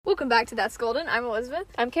Welcome back to That's Golden. I'm Elizabeth.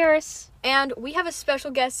 I'm Karis. And we have a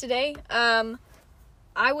special guest today.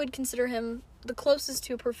 I would consider him the closest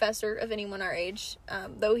to a professor of anyone our age,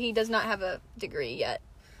 though he does not have a degree yet.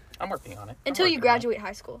 I'm working on it. Until you graduate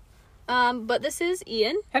high school. But this is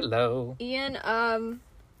Ian. Hello. Ian,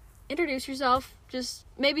 introduce yourself. Just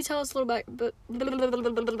maybe tell us a little bit,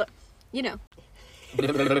 you know.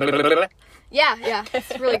 Yeah,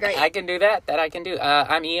 it's really great. I can do that. That I can do.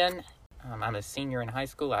 I'm Ian. I'm a senior in high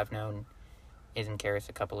school. I've known Iz and Karis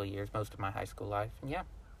a couple of years, most of my high school life. And yeah,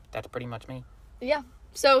 that's pretty much me. Yeah.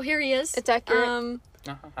 So here he is. It's accurate.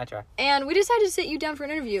 I try. And we decided to sit you down for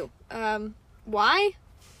an interview. Why?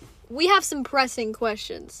 We have some pressing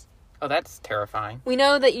questions. Oh, that's terrifying. We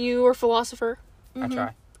know that you are a philosopher. I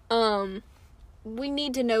try. We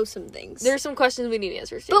need to know some things. There's some questions we need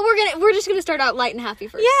answers to. But we're just gonna start out light and happy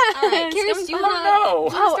first. Yeah. All right, Karis, do you wanna? no.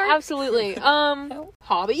 Oh, absolutely.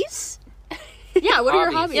 Hobbies? Yeah. What are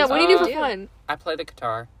your Hobbies. hobbies? Yeah, what do you do for fun? I play the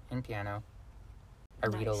guitar and piano. I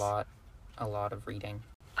read a Nice. lot. A lot of reading.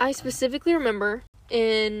 I specifically remember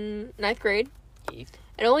in 9th grade, Keith.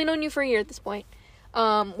 I'd only known you for a year at this point,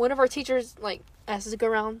 one of our teachers, asked us to go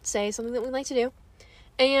around, say something that we like to do.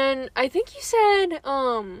 And I think you said,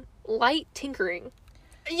 light tinkering.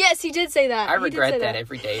 Yes, he did say that. I He did regret say that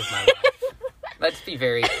every day of my life. Let's be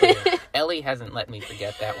very clear. Ellie hasn't let me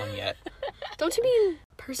forget that one yet. Don't you mean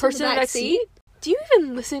person Person in in the the back seat? Do you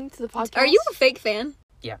even listen to the podcast? Are you a fake fan?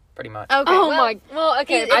 Yeah, pretty much. Okay. Oh well, well,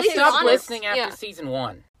 okay. At I least you're stopped honest. listening after Yeah. season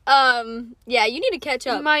 1. Yeah, you need to catch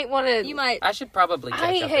up. You might want to. You might. I should probably catch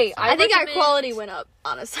up. Hey, at some I think our recommend- quality went up,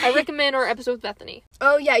 honestly. I recommend our episode with Bethany.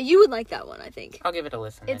 Oh yeah, you would like that one, I think. I'll give it a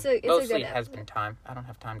listen. It's then. a Mostly good it has episode. been time. I don't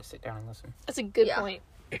have time to sit down and listen. That's a good Yeah. point.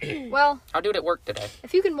 Well, I'll do it at work today.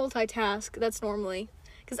 if you can multitask, that's normally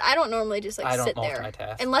because I don't normally just I don't sit there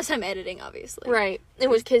multitask. unless I'm editing, obviously. Right. In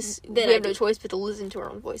which case, Then we I have no do. choice but to listen to our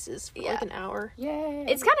own voices for Yeah. an hour. Yay!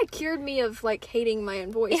 It's kind of cured me of hating my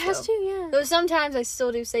own voice. It has though. to, yeah. Though sometimes I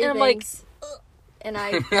still do say And I'm like, things, and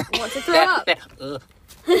I want to throw up. Ugh.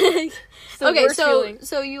 It's the Okay, worst feeling.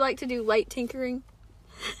 so you like to do light tinkering?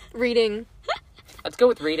 Reading Let's go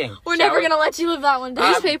with reading. We're shall never we? gonna let you live that one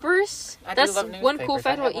down. newspapers. I do That's love one cool newspapers.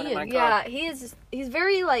 fact I have about one in my Ian. car. Yeah, he's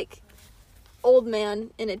very old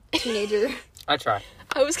man and a teenager. I try.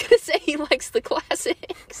 I was gonna say he likes the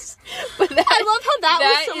classics, but that, I love how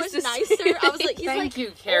that that was is so much the nicer. I was like, he's Thank like,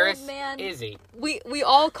 you, Karis. old man. Izzy. we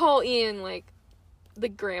all call Ian the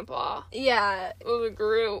grandpa Yeah, of the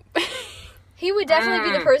group. he would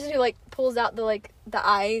definitely be the person who pulls out the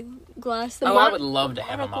eyeglass. The I would love to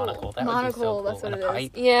have a monocle. monocle. That would be so Monocle, cool. that's what And it a is.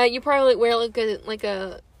 pipe. Yeah, you probably wear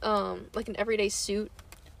an everyday suit,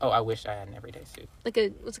 Oh, I wish I had an everyday suit.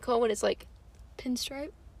 what's it called when it's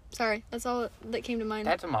pinstripe. Sorry, that's all that came to mind.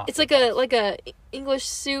 That's a monocle. it's like a English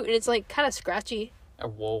suit and it's kind of scratchy. A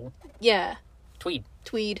wool. Yeah, Tweed.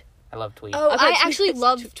 tweed. I love tweed. Oh, I thought I tweed- actually it's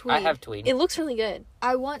love tweed. I have tweed. It looks really good.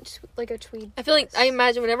 I want a tweed. I feel like I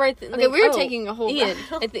imagine whenever I think. Okay, we were taking a whole. Ian.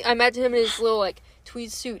 round. I imagine him in his little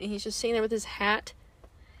tweed suit, and he's just sitting there with his hat.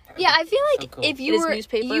 Yeah, I feel like So cool. if you It is were,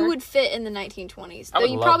 newspaper. you would fit in the 1920s. I Though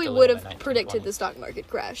would you love probably to would live in have the predicted 1920s. the stock market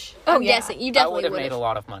crash. Oh, I'm yeah. guessing you I definitely would have would made have. a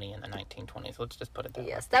lot of money in the 1920s. Let's just put it that way.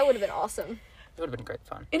 Yes, that would have been awesome. It would have been great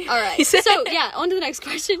fun. All right, so yeah, on to the next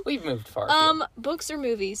question. We've moved far. afield. Books or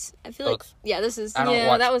movies? I feel Books. like this is I don't Yeah,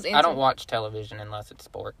 watch, that was I answered. don't watch television unless it's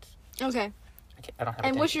sports. okay. I don't have.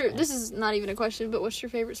 And what's your? attention This is not even a question, but what's your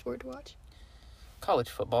favorite sport to watch? college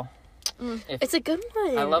football? It's a good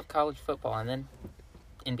one. I love college football, and then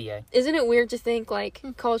NBA. Isn't it weird to think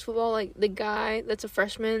college football, the guy that's a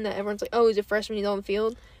freshman that everyone's like, oh, he's a freshman, he's on the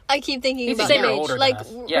field. I keep thinking He's about the same that. age, older than like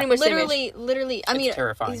us. Pretty much same age. literally. I It's mean,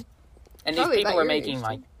 terrifying. he's And these probably people about are your making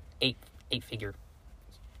age, too. eight figure.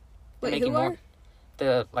 Wait, making who are?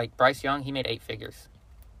 The Bryce Young, he made 8 figures.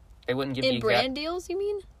 They wouldn't give the In exact. brand deals, you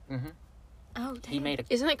mean? Mm-hmm. Oh, dang.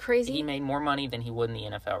 Isn't that crazy? He made more money than he would in the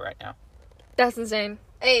NFL right now. That's insane.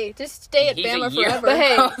 Hey, just stay at He's a Bama year- forever. But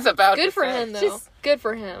hey, I was about Good to for say. him, though. Just- Good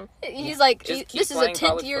for him. He's like, Just keep this is a playing 10th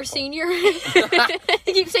college year football. senior.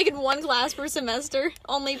 He keeps taking one class per semester.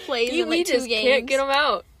 Only plays in We 2 just games. can't get him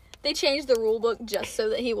out. They changed the rule book just so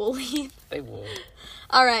that he will leave. They would.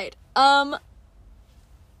 All right.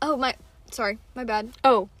 Sorry, my bad.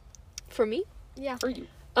 Oh, for me? Yeah, For you.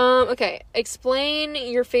 Okay. Explain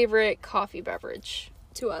your favorite coffee beverage.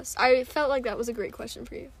 to us. I felt like that was a great question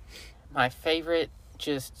for you. My favorite,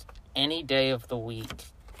 just any day of the week,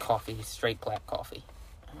 coffee, straight black coffee.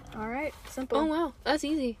 All right, simple. Oh wow, that's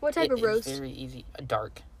easy. What type of roast? It's very easy.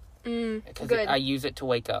 Dark. Because Good. I use it to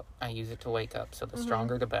wake up. So the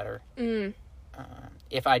stronger the better. Mm.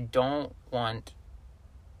 If I don't want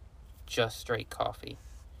just straight coffee,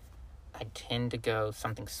 I tend to go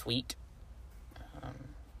something sweet.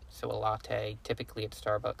 So a latte, typically at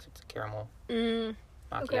Starbucks, it's a caramel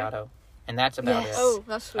macchiato. And that's about Yes. it. Oh,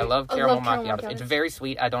 that's sweet. I love caramel caramel macchiatos. macchiatos. It's very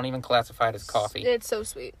sweet. I don't even classify it as coffee, It's so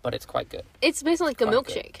sweet. but it's quite good. It's basically like a Quite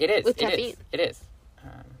milkshake. good. It is. With It caffeine. is. It is.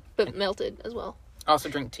 But melted as well. I also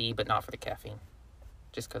drink tea, but not for the caffeine.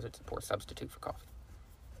 Just because it's a poor substitute for coffee.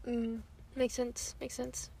 Makes sense. Makes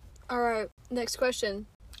sense. All right. Next question.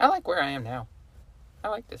 I like where I am now. I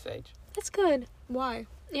like this age. That's good. Why?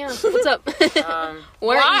 Yeah. What's up? Why aren't you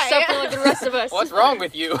Why? suffering like the rest of us? What's wrong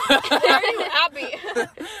with you? Are you happy?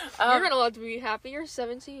 You're not allowed to be happy. You're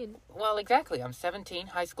 17. Well, exactly. I'm 17.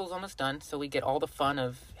 High school's almost done, so we get all the fun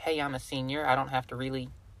of, hey, I'm a senior. I don't have to really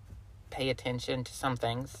pay attention to some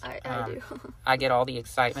things. I do. I get all the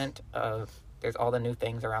excitement of there's all the new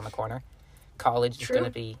things around the corner. College is True. going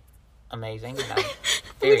to be amazing, and I'm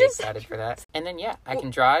very excited for that. And then, yeah, I can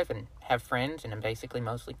drive and have friends, and I'm basically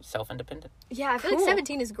mostly self-independent. Yeah, I feel Cool. like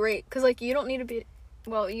 17 is great because like you don't need to be.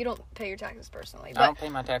 Well, you don't pay your taxes personally, I but don't pay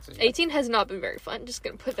my taxes yet. 18 has not been very fun. Just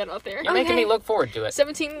gonna put that out there. You're making me look forward to it.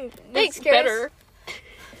 17 Thanks, was Karis. better.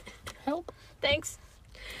 Help. thanks.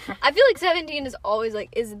 I feel like 17 is always like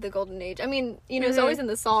is the golden age. I mean, it's always in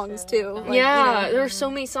the songs too. Like, Yeah, there are so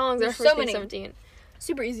many songs. There's There's so so many. 17.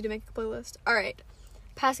 super easy to make a playlist. All right,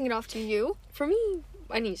 passing it off to you. For me,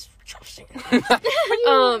 I need trusting.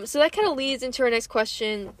 So that kind of leads into our next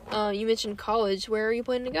question. You mentioned college. Where are you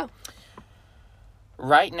planning to go?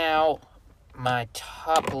 Right now, my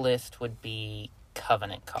top list would be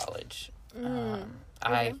Covenant College.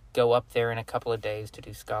 I go up there in a couple of days to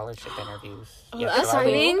do scholarship interviews. that's so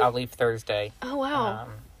exciting. I'll leave Thursday Oh wow.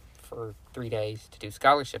 for 3 days to do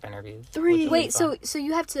scholarship interviews. 3 which will be Wait, fun. so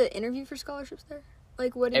you have to interview for scholarships there?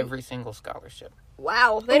 Like what? Do you... Every single scholarship.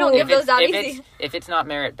 Wow, they don't give those out easy. If it's not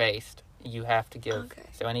merit-based, you have to give. Okay.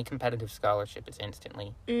 So any competitive scholarship is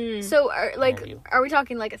instantly. So Interview. are we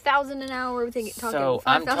talking like 1,000 an hour? Are we talking So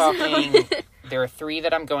I'm 5,000 an hour? talking. There are 3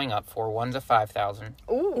 that I'm going up for. One's a 5,000.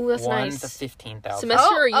 Ooh, that's One's nice. a 15,000.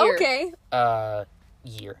 Semester or year? Okay.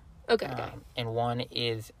 Year. Okay. And one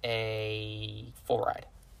is a full ride.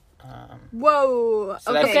 Whoa.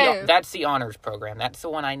 So okay. that's the honors program. That's the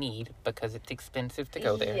one I need because it's expensive to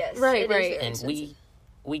go there. Yes. Right, it is right. very And expensive.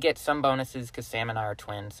 we get some bonuses because Sam and I are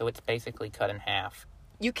twins, so it's basically cut in half.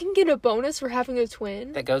 You can get a bonus for having a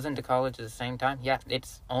twin. That goes into college at the same time. Yeah,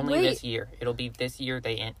 it's only Wait. this year. It'll be this year.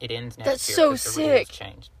 It ends next That's year. so 'cause the rules sick.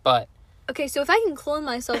 changed. But Okay, so if I can clone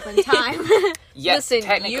myself in time, yes, Listen,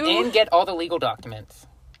 technically, you- and get all the legal documents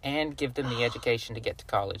and give them the education to get to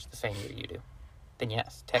college the same year you do. Then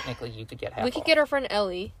yes, technically you could get half. We could off. get our friend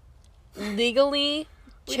Ellie legally.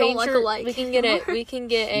 We don't look her- alike. We can get a. We can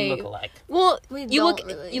get You a. look alike. Well, We you don't look.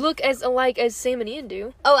 really. You look as alike as Sam and Ian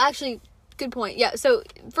do. oh, actually, good point. Yeah. So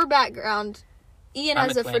for background, Ian I'm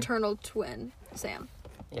has a a twin. fraternal twin, Sam.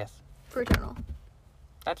 Yes, Fraternal.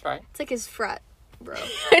 that's right. It's like his frat, bro.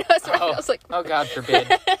 That's right. Oh, I was like, oh God forbid.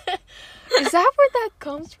 is that where that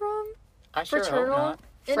comes from? I sure hope Fraternal? not.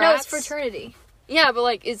 No, it's Frats? fraternity. Yeah, but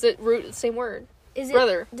like, is it root the same word? Is it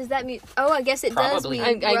Brother. Does that mean? Oh, I guess it Probably. does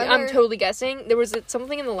mean I'm brother. totally guessing. There was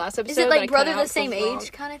something in the last episode. Is it that like I cut brother out the 'cause same I was wrong.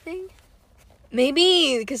 age kind of thing?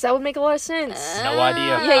 Maybe, because that would make a lot of sense. No idea.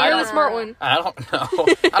 Yeah, I you're the don't- smart one. I don't know.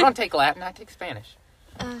 I don't take Latin. I take Spanish.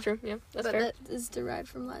 True. Yeah, that's But fair. that is derived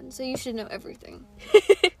from Latin, so you should know everything.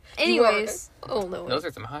 You are- Anyways, Oh no. Those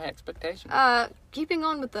are some high expectations. keeping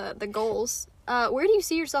on with the goals, where do you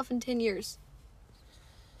see yourself in 10 years?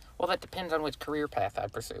 Well, that depends on which career path I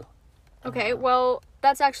pursue. Okay, well,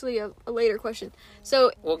 that's actually a later question.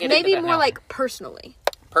 So We'll get maybe into that more now. like personally.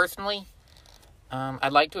 Personally,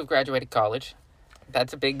 I'd like to have graduated college.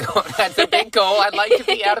 That's a big goal. That's a big goal. I'd like to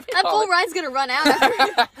be out of That full college. ride's gonna run out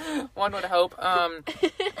after. One would hope.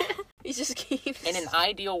 He just keeps. In an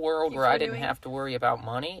ideal world Keep where I on didn't doing. have to worry about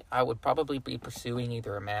money, I would probably be pursuing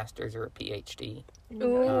either a master's or a PhD.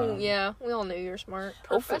 Ooh, yeah. We all knew you were smart.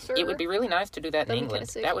 Hopefully, it would be really nice to do that in That'd be England.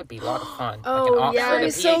 kinda sick. That would be a lot of fun. Oh, like an Oxford, yeah, a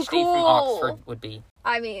it's so PhD from cool. Oxford would be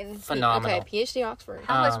I mean, phenomenal. Okay, PhD Oxford.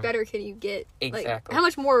 how much Um, better can you get? Like, exactly. how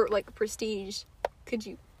much more like prestige could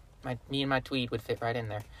you Me and my tweed would fit right in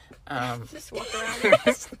there. just walk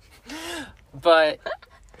around? But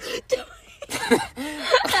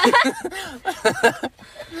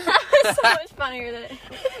so much funnier than.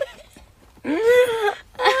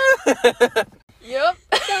 Yep.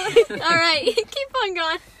 All right, keep on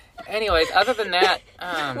going. anyways, other than that,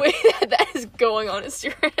 Wait, that is going on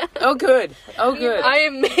Instagram. oh good, oh good, I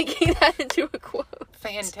am making that into a quote.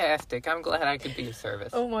 fantastic. I'm glad I could be of service.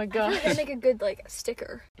 Oh my god. That'd make a good like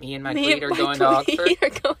sticker. Me and my Me tweed and are my going to Oxford. tweed are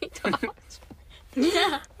going to Oxford.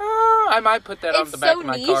 Yeah, Oh, I might put that on It's the back so of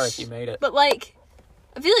my car niche. if you made it. but like,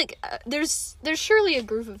 I feel like there's surely a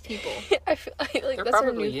group of people. I feel like There that's our new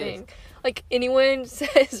probably is. thing. Like, anyone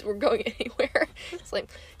says we're going anywhere, it's like,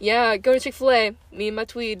 yeah, go to Chick-fil-A, me and my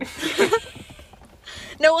tweed.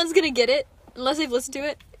 No one's gonna get it unless they've listened to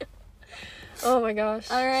it. Oh my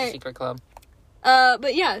gosh. All right. Secret club.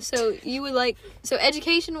 But yeah, so you would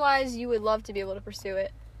education wise, you would love to be able to pursue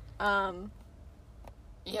it.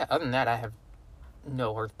 Yeah, other than that, I have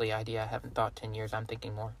no earthly idea. I haven't thought 10 years. I'm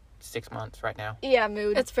thinking more 6 months right now. Yeah,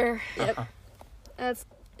 mood. That's fair. Yep. Uh-huh. That's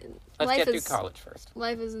Let's life get through is- college first.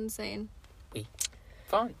 life is insane.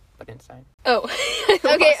 Fun, but insane. Oh.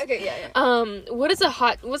 Okay, yeah.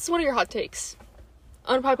 What's one of your hot takes?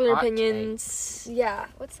 Unpopular Hot opinions. Yeah.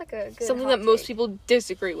 What's like a good Something hot that most take? people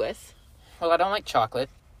disagree with. Well, I don't like chocolate.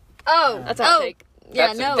 Oh, That's a hot oh, take. yeah,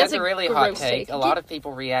 That's no. that's a a really hot gross take. take. A lot of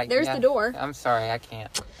people react. There's yeah, the door. I'm sorry, I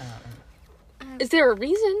can't. Is there a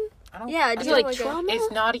reason? I don't. Yeah, Is just it like a- trauma?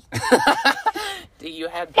 It's not. Do you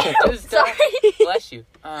have those stuff? Sorry. Bless you.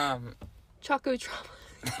 Choco trauma.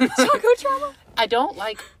 Choco trauma. I don't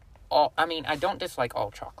like all. I mean, I don't dislike all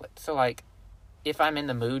chocolate. So like, if I'm in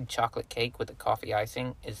the mood, chocolate cake with the coffee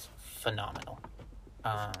icing is phenomenal.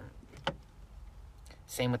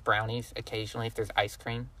 Same with brownies. Occasionally, if there's ice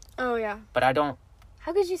cream, Oh yeah. but I don't.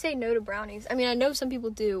 How could you say no to brownies? I mean, I know some people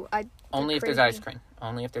do. Only if there's crazy. ice cream.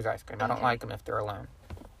 Only if there's ice cream. I don't Okay. like them if they're alone.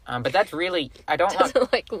 But that's really. I don't like.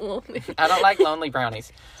 Doesn't like lonely. I don't like lonely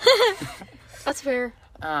brownies. That's fair.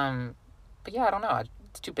 But yeah, I don't know.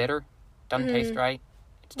 It's too bitter. Doesn't taste right.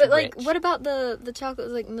 It's But too like, rich. what about the chocolate,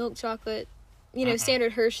 like milk chocolate? You know,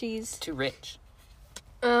 standard Hershey's. Too rich.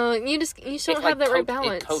 You just don't It, have like, that right coats-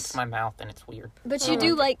 balance. It coats my mouth and it's weird. But you do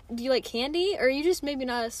you like candy, or are you just maybe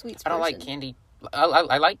not a sweets I person? don't like candy.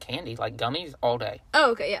 I like candy, like gummies, all day,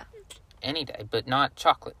 Oh, okay, yeah. any day, but not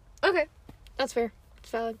chocolate. Okay. That's fair. It's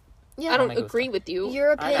valid. Yeah. I don't make it with agree with you.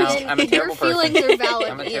 Your I know. opinion, I'm a your terrible person. feelings are valid.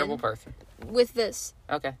 I'm a terrible Ian, person. with this,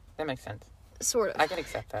 Okay, that makes sense. sort of. I can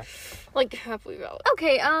accept that. Like happily valid.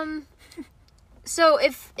 Okay, so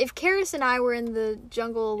if Karis and I were in the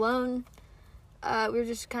jungle alone, we were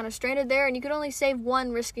just kind of stranded there, and you could only save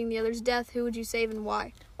one, risking the other's death, who would you save and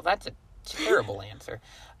why? Well, that's a terrible answer.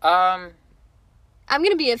 I'm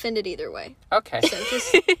gonna be offended either way. Okay. So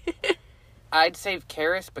just I'd save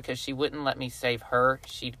Karis because she wouldn't let me save her.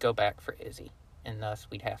 She'd go back for Izzy, and thus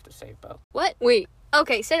we'd have to save both. what? Wait.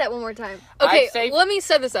 Okay, say that one more time. Okay, I'd save- let me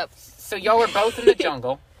set this up. So y'all are both in the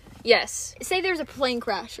jungle. Yes. Say there's a plane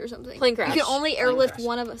crash or something. Plane crash. You can only Plane airlift crash.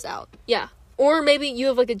 one of us out. Yeah. Or maybe you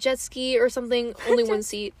have like a jet ski or something, only one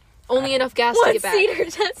seat. Only enough gas to One get back. seater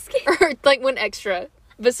jet ski. Or like one extra.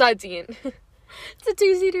 Besides Ian. It's a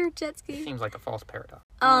 2-seater jet ski. Seems like a false paradox.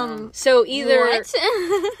 So either What?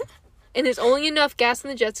 and there's only enough gas in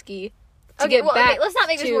the jet ski to Okay, get well, back okay, let's not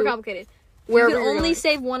make this to more complicated. wherever You can you're only going.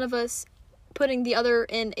 save one of us, putting the other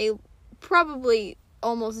in a probably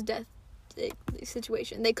almost death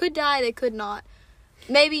situation. They could die, they could not.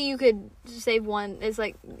 Maybe you could save one. It's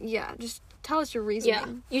like, yeah, just tell us your reasoning.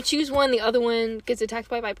 Yeah. You choose one, the other one gets attacked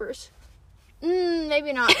by vipers.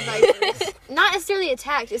 Maybe not vipers. Not necessarily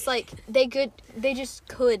attacked. It's like they just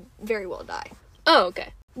could very well die. Oh,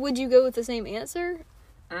 okay. Would you go with the same answer?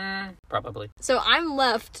 Probably. So I'm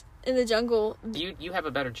left in the jungle. You have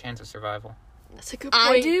a better chance of survival. That's a good point.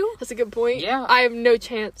 I do? That's a good point. Yeah. I have no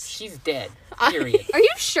chance. She's dead. Period. Are you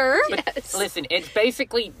sure? But Yes. listen, it's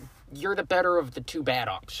basically you're the better of the two bad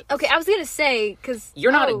options. Okay, I was gonna say because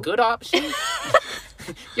You're not a good option.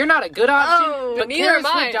 You're not a good option. Oh. but Neither am Karis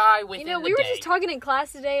I. would die within we the were day. just talking in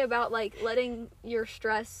class today about like letting your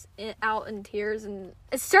stress out in tears, and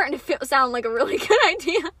it's starting to sound like a really good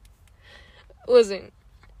idea. Listen.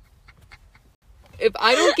 If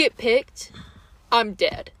I don't get picked, I'm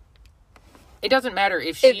dead. It doesn't matter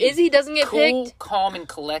if If she's Izzy doesn't get cool, picked, calm, and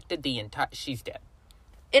collected the entire. She's dead.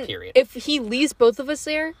 and Period. if he leaves both of us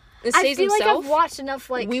there and I saves feel like himself, I've watched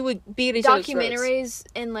enough like we would be at each other's throats. documentaries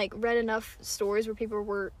and like read enough stories where people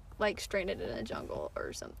were like stranded in a jungle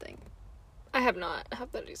or something. I have not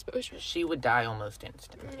had that exposure. She would die almost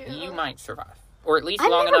instantly. Yeah. You might survive, or at least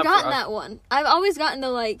I've long never enough gotten for us. that one. I've always gotten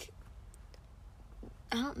the like.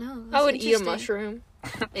 I don't know. I That's would eat a interesting. mushroom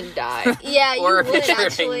and die. Yeah, you Or would if you're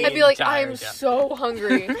actually. I'd be like, Entire I'm death. so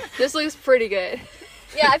hungry. This looks pretty good.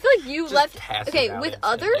 Yeah, I feel like you Just left. passive Okay, out with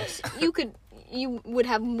instantly. others, you would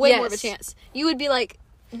have way more of a Yes. chance. You would be like,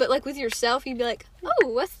 but like with yourself, you'd be like, oh,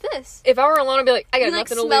 what's this? If I were alone, I'd be like, I got You like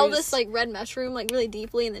nothing to smell lose. this like red mushroom like really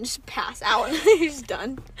deeply, and then just pass out, and you're just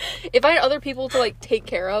done. If I had other people to like take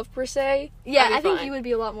care of per se, Yeah, I'd be I think fine. you would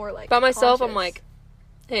be a lot more like By myself, cautious. I'm like,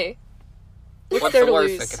 hey, What's there the to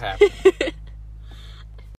worst lose? that could happen?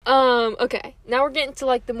 Okay. Now we're getting to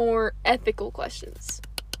like the more ethical questions.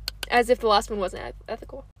 As if the last one wasn't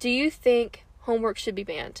ethical. Do you think homework should be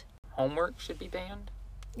banned? Homework should be banned?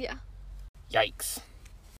 Yeah. Yikes.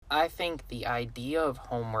 I think the idea of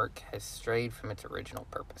homework has strayed from its original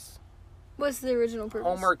purpose. What's the original purpose?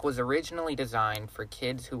 Homework was originally designed for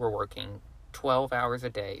kids who were working 12 hours a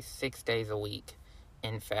day, 6 days a week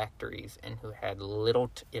in factories and who had little,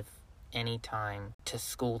 if any, time to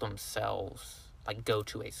school themselves, like go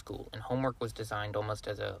to a school. And homework was designed almost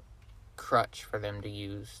as a crutch for them to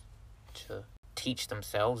use to teach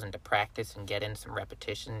themselves and to practice and get in some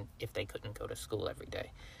repetition if they couldn't go to school every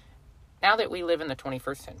day. Now that we live in the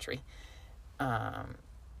 21st century, we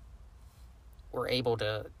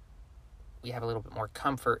have a little bit more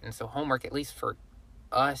comfort, and so homework, at least for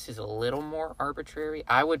us, is a little more arbitrary.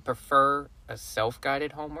 I would prefer a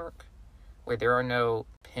self-guided homework where there are no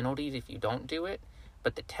penalties if you don't do it,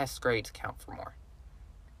 but the test grades count for more.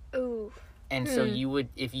 Ooh. And so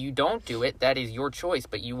if you don't do it, that is your choice,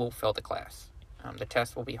 but you will fail the class. The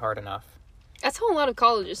test will be hard enough. That's how a lot of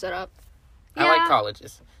colleges set up. I like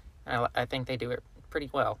colleges. I think they do it pretty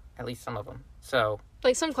well, at least some of them. So,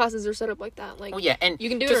 like, some classes are set up like that. Like, well, yeah, and you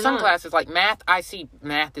can do to it or some not. classes, like math, I see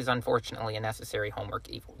math is unfortunately a necessary homework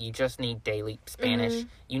evil. You just need daily Spanish.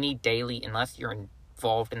 You need daily, unless you're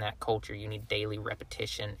involved in that culture, you need daily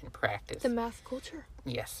repetition and practice. The math culture.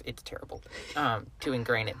 Yes, it's terrible to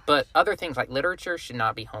ingrain it. But other things like literature should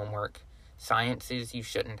not be homework. Sciences, you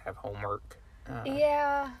shouldn't have homework.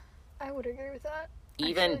 Yeah, I would agree with that.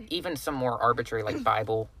 Even some more arbitrary, like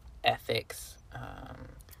Bible, ethics.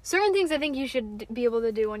 Certain things I think you should be able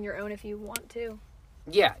to do on your own if you want to.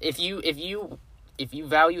 Yeah, if you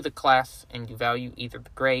value the class and you value either the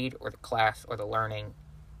grade or the class or the learning,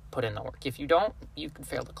 put in the work. If you don't, you can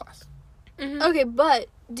fail the class. Mm-hmm. Okay, but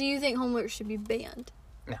do you think homework should be banned?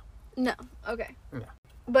 No. No. Okay. No.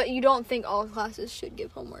 But you don't think all classes should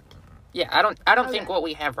give homework? Yeah, I don't Okay. think what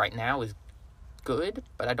we have right now is good,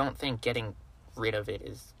 but I don't think getting rid of it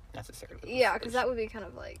is necessary. Yeah, because that would be kind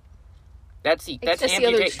of like... That's the other that's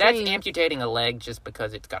extreme. amputating a leg just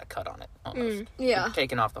because it's got a cut on it. Almost. Yeah. You're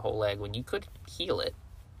taking off the whole leg when you could heal it.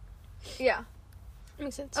 Yeah.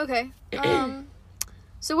 Makes sense. Okay.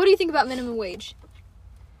 So what do you think about minimum wage?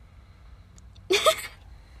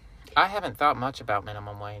 I haven't thought much about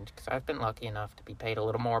minimum wage because I've been lucky enough to be paid a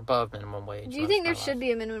little more above minimum wage. Do you think there should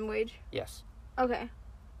be a minimum wage? Yes. Okay.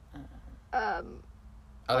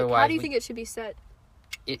 Otherwise, how do you think it should be set?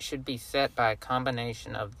 It should be set by a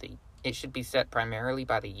combination of it should be set primarily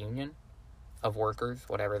by the union of workers,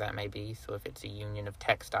 whatever that may be. So if it's a union of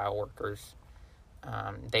textile workers,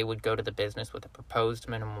 they would go to the business with a proposed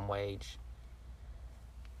minimum wage.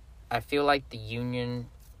 I feel like the union,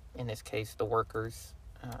 in this case the workers,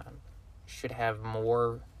 should have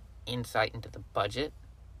more insight into the budget.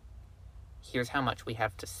 Here's how much we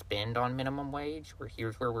have to spend on minimum wage, or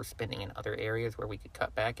here's where we're spending in other areas where we could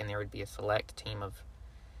cut back, and there would be a select team of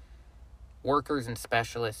workers and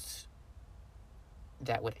specialists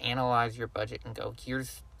that would analyze your budget and go,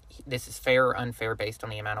 this is fair or unfair based on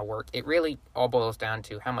the amount of work. It really all boils down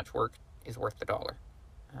to how much work is worth the dollar.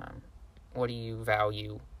 What do you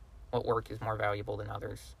value? What work is more valuable than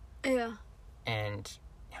others? Yeah. And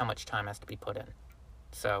how much time has to be put in.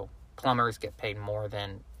 So plumbers get paid more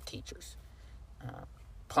than teachers.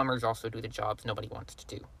 Plumbers also do the jobs nobody wants to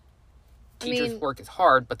do. Teachers' work is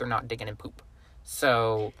hard, but they're not digging in poop.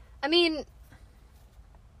 So I mean,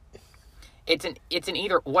 it's an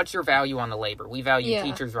either. What's your value on the labor? We value Yeah.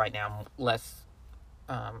 teachers right now less.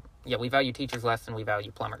 We value teachers less than we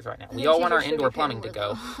value plumbers right now. I We think all want our teachers should be indoor paid plumbing more, to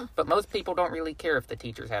go, but most people don't really care if the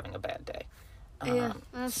teacher's having a bad day. yeah.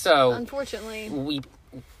 That's, So unfortunately,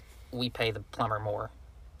 we pay the plumber more.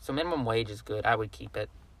 So minimum wage is good. I would keep it,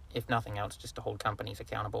 if nothing else, just to hold companies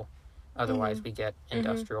accountable. Otherwise, we get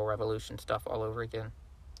industrial revolution stuff all over again.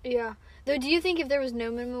 yeah. Though, do you think if there was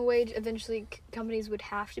no minimum wage, eventually companies would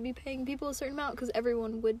have to be paying people a certain amount because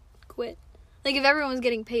everyone would quit? Like, if everyone was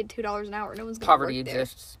getting paid $2 an hour, no one's going to Poverty work there.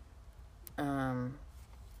 exists.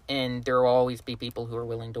 And there will always be people who are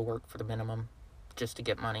willing to work for the minimum just to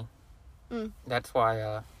get money. That's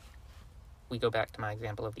why we go back to my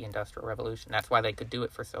example of the Industrial Revolution. That's why they could do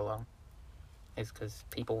it for so long. Is because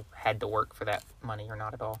people had to work for that money or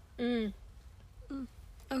not at all. Okay.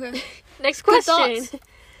 Next Good question.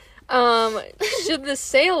 Should the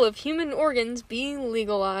sale of human organs be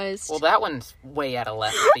legalized? Well, that one's way out of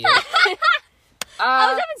left field.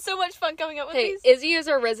 I was having so much fun coming up with Hey, these. Izzy is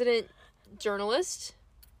our resident journalist.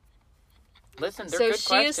 Listen, they're So good she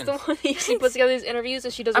questions. is the one who usually puts together these interviews,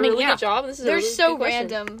 and she does a I mean, really yeah. good job. This is a They're really so good question.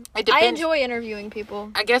 random. It I depends. enjoy interviewing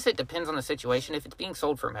people. I guess it depends on the situation. If it's being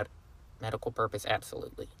sold for medical purpose,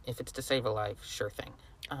 absolutely. If it's to save a life, sure thing.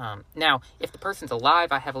 Now, if the person's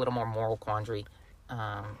alive, I have a little more moral quandary.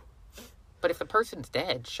 But if the person's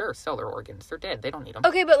dead, sure, sell their organs. They're dead. They don't need them.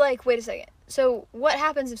 Okay, but like, wait a second. So what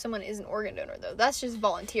happens if someone is an organ donor, though? That's just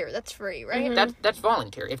volunteer. That's free, right? That's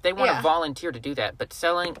volunteer. If they want to Yeah. volunteer to do that. But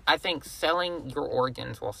I think selling your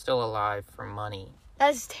organs while still alive for money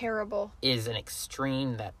That's terrible. is an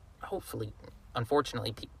extreme that hopefully,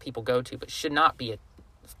 unfortunately, people go to, but should not be a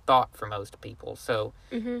thought for most people. So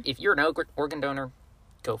if you're an organ donor,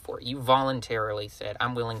 go for it. You voluntarily said,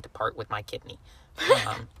 I'm willing to part with my kidney.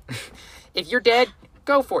 If you're dead,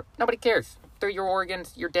 go for it. Nobody cares. They're your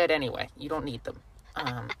organs. You're dead anyway. You don't need them.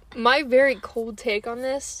 My very cold take on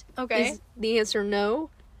this Okay. is the answer no.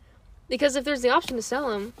 Because if there's the option to sell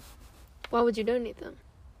them, why would you donate them?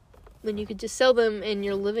 Then you could just sell them and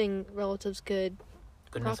your living relatives could,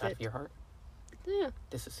 Goodness out Profit. of your heart. yeah,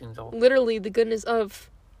 This assumes all. literally the goodness of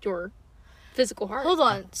your physical heart. Hold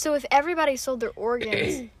on. So if everybody sold their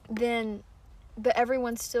organs, but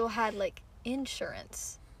everyone still had, like,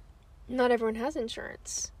 insurance. Not everyone has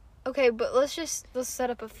insurance. Okay, but let's set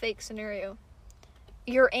up a fake scenario.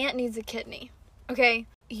 Your aunt needs a kidney. Okay?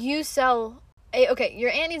 Your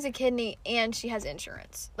aunt needs a kidney and she has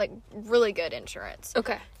insurance. Like, really good insurance.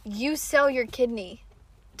 Okay. You sell your kidney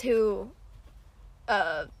to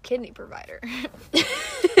a kidney provider.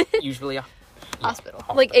 Usually, Hospital.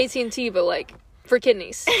 Like AT&T, but like for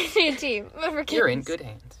kidneys. AT&T. But for You're in kidneys. good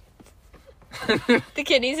hands. The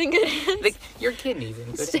kidney's in good hands. Your kidney's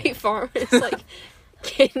in good State hands. Farm is like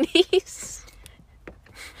kidneys.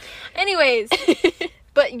 Anyways,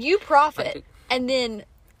 but you profit, Like, and then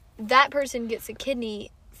that person gets a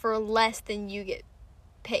kidney for less than you get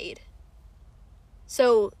paid.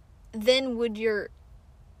 So then would your...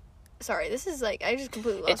 Sorry, this is like... I just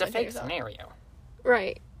completely lost it's a my train fake of thought. scenario.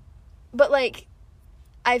 Right. But, like,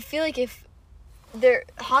 I feel like if...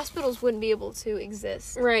 hospitals wouldn't be able to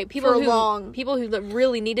exist. Right. People For who long. people who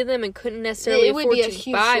really needed them and couldn't necessarily It would afford be a to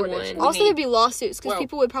huge buy shortage. one. Also, there'd be lawsuits, because Well-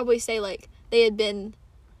 people would probably say, like, they had been...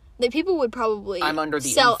 people would probably I'm under the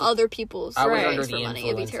sell influ- other people's I was things under for the money. It'd be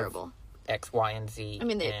influence of terrible. X, Y, and Z. I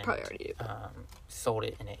mean, they and, probably already do. sold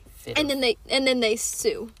it in a fit. And of- then they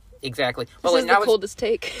sue. exactly. This Well, is and the I was, coldest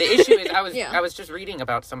take. the issue is Yeah. I was just reading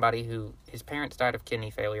about somebody who his parents died of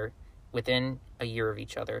kidney failure within a year of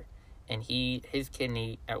each other, and his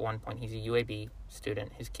kidney at one point, he's a UAB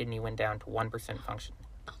student, his kidney went down to 1% function.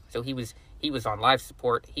 So he was on life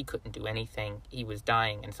support. He couldn't do anything. He was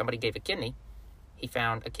dying, and somebody gave a kidney. He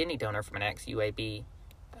found a kidney donor from an ex-UAB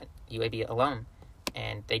alum,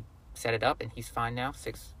 and they set it up, and he's fine now.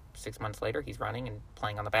 Six months later, he's running and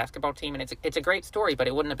playing on the basketball team, and it's a great story, but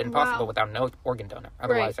it wouldn't have been possible Wow. without no organ donor.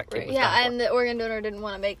 Otherwise, Right, that kid right. was done Yeah, for. and the organ donor didn't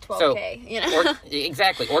want to make $12K, you know?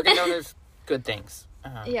 Exactly. Organ donors, good things.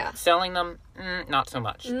 Yeah. Selling them, not so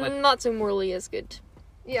much. But Not so morally as good.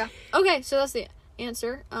 Yeah. Okay, so that's the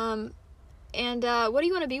answer. And what do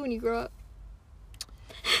you want to be when you grow up?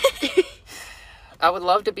 I would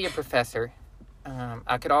love to be a professor.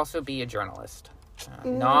 I could also be a journalist.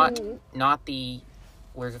 Not the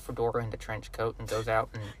wears a fedora and a trench coat and goes out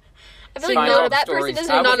and I feel So like finds all no, the that person stories.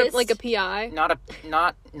 doesn't I Not would- exist. like a PI.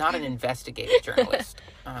 not an investigative journalist.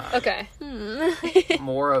 Okay.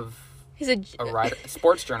 More of He's a a writer,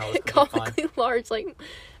 sports journalist would be fun. comically large, like,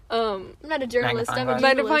 I'm not a journalist. I'm a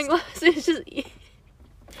Magnifying journalist. magnifying glass. It's just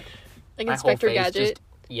like My whole Inspector face Gadget. just-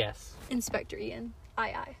 yes. Inspector Ian.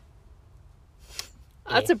 Aye.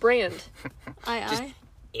 That's a brand. Aye. Just-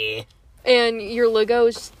 Eh. And your logo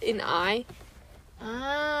is just an eye.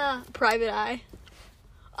 Ah, private eye.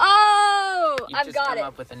 Oh, You I've just got come it.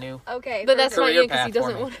 up with a new. Okay. But that's not Career Ian because he path for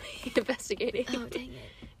doesn't me. want to be investigating. Oh, dang it.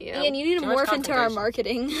 Yeah. Ian, you need to Too much morph into our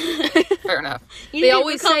confrontation. marketing. Fair enough. You They need to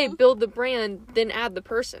always say become- build the brand, then add the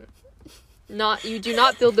person. You do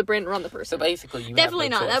not build the brand around the So person. basically, you Definitely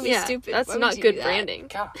have no not. That'd choice. be stupid. That's Why would not you good do that? branding.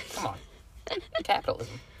 God, come on.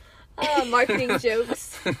 Capitalism. Marketing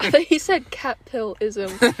jokes. I thought he said cat pillism.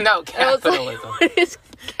 No, I was like, capitalism. what is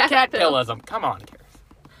cat pill? Capitalism. Come on,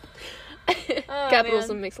 Karis. Oh,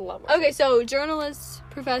 Capitalism man. makes a lot more Okay, sense. so journalist,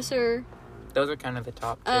 professor, Those are kind of the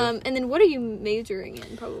top two. and then what are you majoring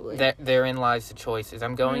in? Probably. Therein lies the choices.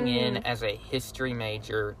 I'm going in as a history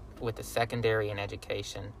major with a secondary in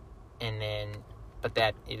education,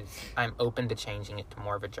 but I'm open to changing it to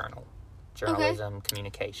more of a journalism,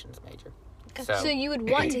 communications major. So you would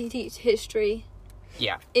want to teach history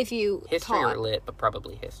Yeah, if you history taught. or lit, but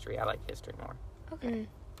probably history. I like history more. Okay.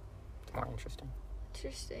 It's more interesting.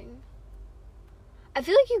 Interesting. I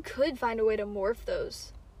feel like you could find a way to morph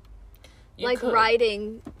those. You like could.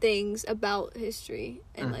 writing things about history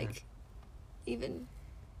and Mhm. like even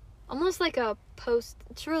almost like a post.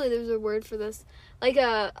 Surely there's a word for this, like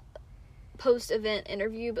a post-event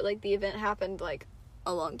interview, but like the event happened like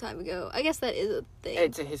a long time ago. I guess that is a thing.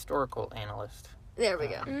 It's a historical analyst. There we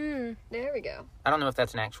go. Mm, There we go. I don't know if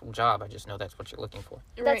that's an actual job. I just know that's what you're looking for.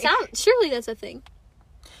 That right. sounds. Surely that's a thing.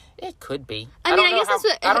 It could be. I mean, don't I know guess that's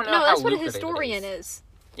what. I don't know No, how that's what a lucrative it historian is.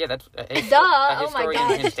 Yeah, that's Duh, a oh my historian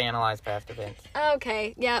gosh. tends to analyze past events.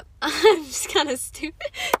 Okay. Yep. I'm just kind of stupid.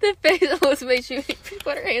 The face almost makes you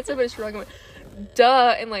put her answer, but it's struggling.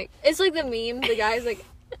 Duh, and like, It's like the meme. The guy's like,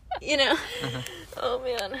 you know. oh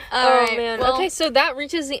man. All Oh right, man. well- Okay, so that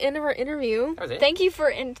reaches the end of our interview. That was it. Thank you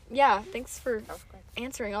for thanks for That was great.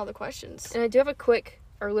 answering all the questions. And I do have a quick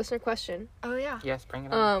our listener question. Oh yeah. Yes, bring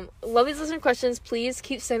it on. Love these listener questions. Please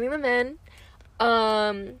keep sending them in.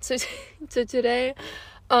 So today,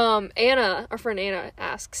 Anna, our friend Anna,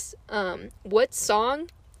 asks, what song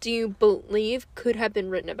do you believe could have been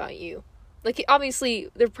written about you? Like, obviously,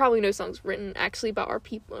 there are probably no songs written actually about our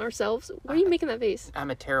people, ourselves. What are you making that face? I'm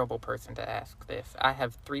a terrible person to ask this. I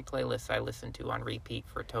have 3 playlists I listen to on repeat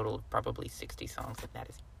for a total of probably 60 songs, and that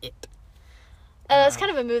is it. That's kind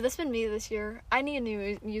of a move. That's been me this year. I need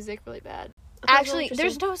new music really bad. Okay, Actually, well,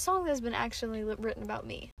 there's no song that's been actually written about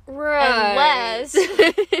me. right. Unless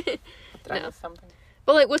Did I No. miss something?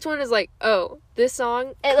 But, like, which one is like, oh, this song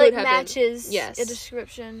it could like have matches Yes. a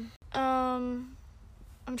description.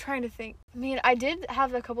 I'm trying to think. I mean, I did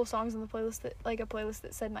have a couple songs on the playlist a playlist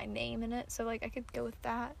that said my name in it, so like I could go with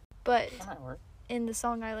that. But That might work. in the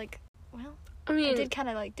song, I I mean, did kind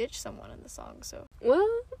of like ditch someone in the song. So well,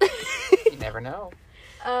 You never know.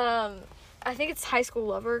 I think it's High School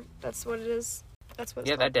Lover. That's what it is. That's what. It's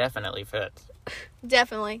Yeah, that called. definitely fits.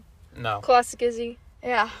 Definitely. No. classic Izzy.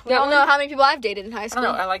 Yeah, we That all one? know how many people I've dated in high I school.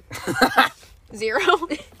 don't know. I like. 0.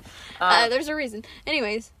 There's a reason.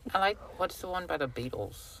 Anyways, I like. What's the one by the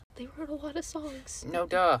Beatles? They wrote a lot of songs. No,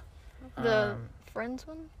 duh. the Friends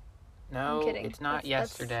one. No, I'm kidding. it's not That's-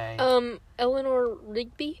 yesterday. Eleanor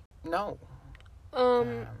Rigby. No.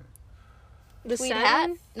 The Tweed sad Hat.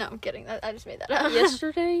 one? No, I'm kidding. I just made that up.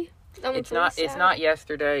 Yesterday. That one's It's really not. It's sad. not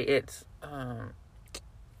yesterday. It's.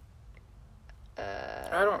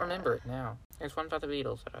 I don't remember it now. There's one by the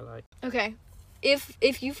Beatles that I like. Okay,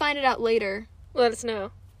 if you find it out later, Let us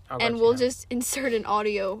know. I'll let and you we'll know. just insert an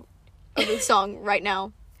audio of the song right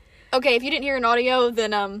now. Okay, if you didn't hear an audio,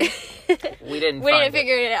 then We didn't. we find didn't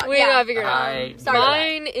figure it out. We gotta figure it out. I- Sorry about that.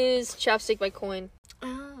 Mine is Chapstick by Coin.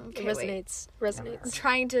 Oh, okay, It wait. resonates. I'm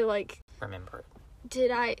trying to remember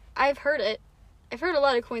it. I've heard it. I've heard a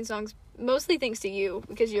lot of Coin songs, mostly thanks to you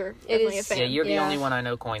because you're definitely is- a fan. Yeah, you're the Yeah. only one I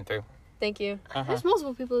know Coin through. Thank you. There's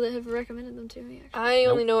multiple people that have recommended them to me. Actually. I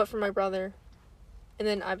only Nope. know it from my brother, and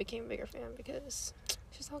then I became a bigger fan because it's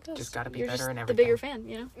just how it goes. Just gotta be You're better just in the everything. bigger fan,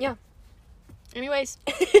 you know. Yeah. Anyways,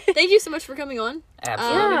 thank you so much for coming on.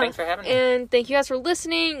 Absolutely. Yeah. Thanks for having me. And thank you guys for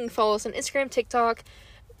listening. You can follow us on Instagram, TikTok.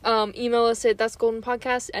 Email us at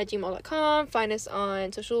that'sgoldenpodcast@gmail.com. Find us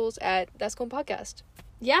on socials at that'sgoldenpodcast.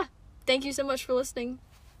 Yeah, thank you so much for listening,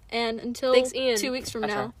 and until Thanks, Ian. 2 weeks from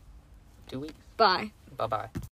That's now, right. 2 weeks. bye. Bye bye.